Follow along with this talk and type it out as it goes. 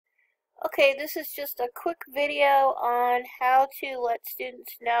Okay, this is just a quick video on how to let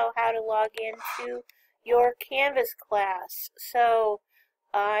students know how to log into your Canvas class. So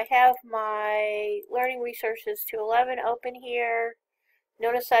I have my Learning Resources 211 open here.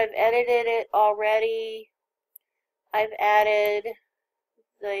 Notice I've edited it already. I've added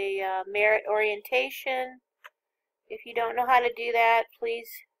the merit orientation. If you don't know how to do that, please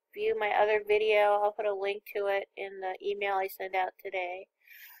view my other video. I'll put a link to it in the email I send out today.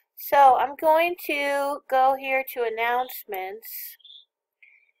 So I'm going to go here to announcements.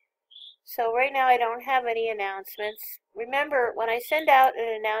 So right now I don't have any announcements. Remember, when I send out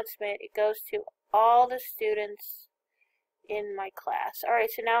an announcement, it goes to all the students in my class. Alright,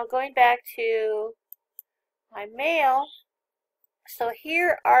 so now going back to my mail. So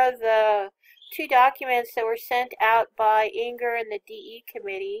here are the two documents that were sent out by Inger and the DE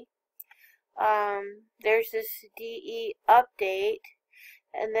committee. There's this DE update.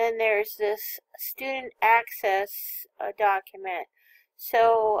 And then there's this student access document.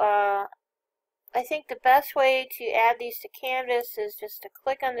 So I think the best way to add these to Canvas is just to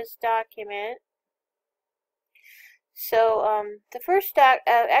click on this document. So the first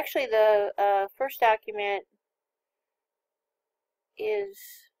first document is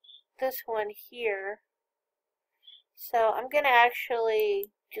this one here. So I'm going to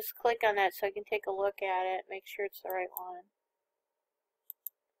actually just click on that so I can take a look at it, make sure it's the right one.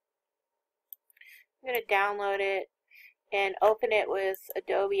 I'm going to download it and open it with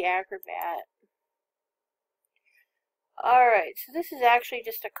Adobe Acrobat. Alright, so this is actually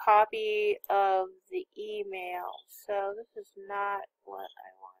just a copy of the email. So this is not what I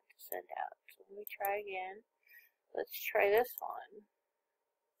want to send out. So let me try again. Let's try this one.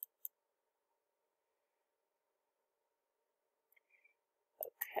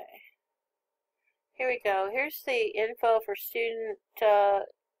 Okay. Here we go. Here's the info for student to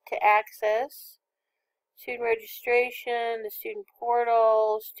access. Student registration, the student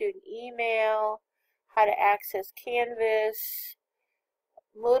portal, student email, how to access Canvas.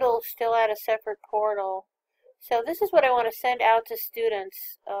 Moodle still at a separate portal. So this is what I want to send out to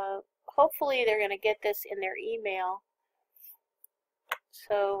students. Hopefully they're going to get this in their email.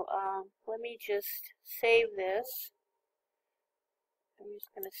 So let me just save this. I'm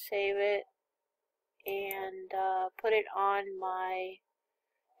just going to save it and put it on my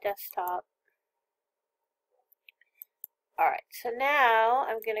desktop. Alright, so now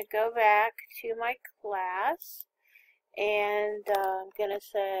I'm going to go back to my class and I'm going to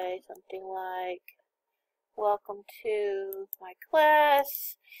say something like, welcome to my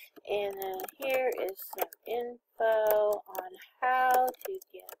class, and then here is some info on how to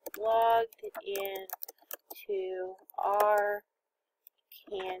get logged in to our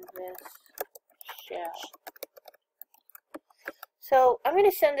Canvas shell. So I'm going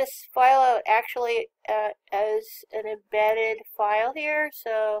to send this file out actually as an embedded file here.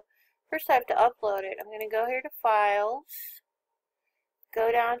 So first I have to upload it. I'm going to go here to Files, go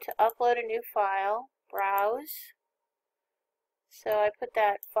down to Upload a New File, Browse. So I put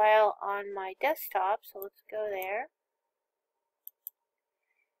that file on my desktop, so let's go there.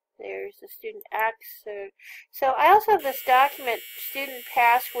 There's the student access. So I also have this document, Student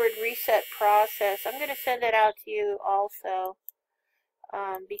Password Reset Process. I'm going to send it out to you also.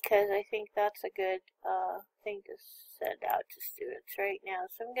 Because I think that's a good thing to send out to students right now.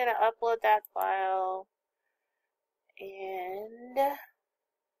 So I'm going to upload that file and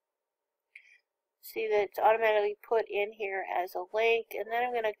see that it's automatically put in here as a link, and then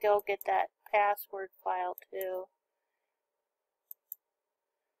I'm going to go get that password file too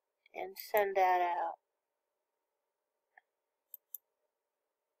and send that out.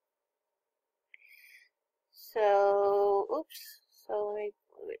 So, oops. So let me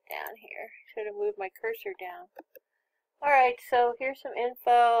move it down here. Should have moved my cursor down. Alright, so here's some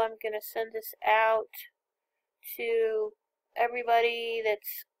info. I'm going to send this out to everybody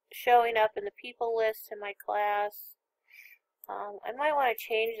that's showing up in the people list in my class. I might want to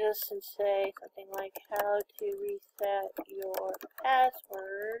change this and say something like how to reset your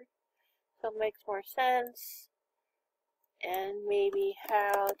password, so it makes more sense, and maybe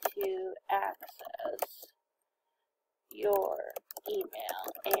how to access your email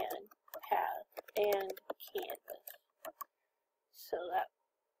and path and Canvas. So that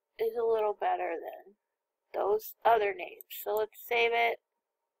is a little better than those other names. So let's save it.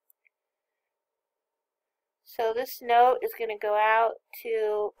 So this note is going to go out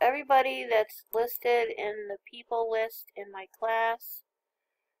to everybody that's listed in the people list in my class.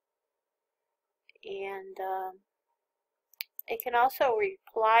 And it can also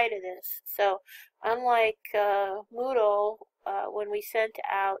reply to this. So unlike Moodle, when we sent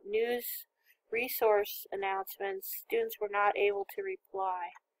out news resource announcements, students were not able to reply.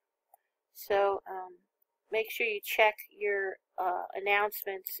 So make sure you check your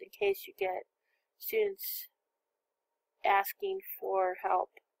announcements in case you get students asking for help.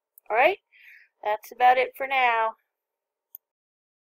 Alright, that's about it for now.